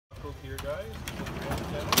here, guys.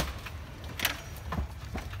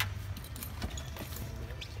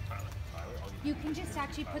 You can just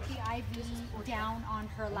actually put the IV down on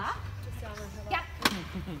her lap. Just down on her lap?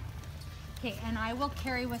 Yeah. Okay, and I will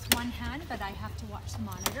carry with one hand, but I have to watch the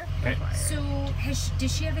monitor. Okay. So,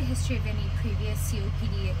 does she have a history of any previous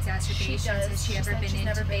COPD exacerbations? She does. Has she ever been intubated?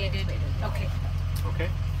 Never been intubated. Okay. Okay.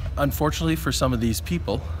 Unfortunately for some of these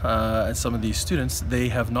people and some of these students, they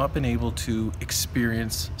have not been able to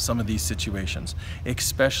experience some of these situations,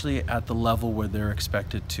 especially at the level where they're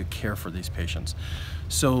expected to care for these patients.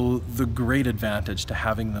 So the great advantage to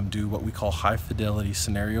having them do what we call high fidelity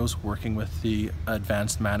scenarios, working with the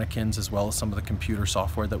advanced mannequins as well as some of the computer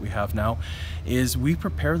software that we have now, is we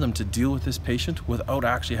prepare them to deal with this patient without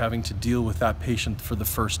actually having to deal with that patient for the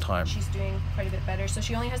first time. She's doing quite a bit better. So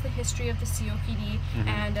she only has the history of the COPD,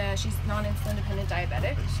 and she's non-insulin dependent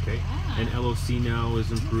diabetic. Okay. And LOC now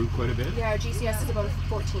is improved quite a bit? Yeah, our GCS is about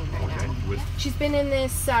 14 right now. She's been in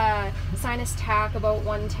this sinus TAC about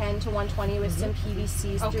 110 to 120 with some PVCs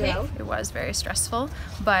throughout. It was very stressful,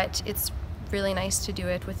 but it's really nice to do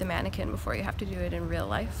it with the mannequin before you have to do it in real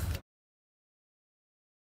life.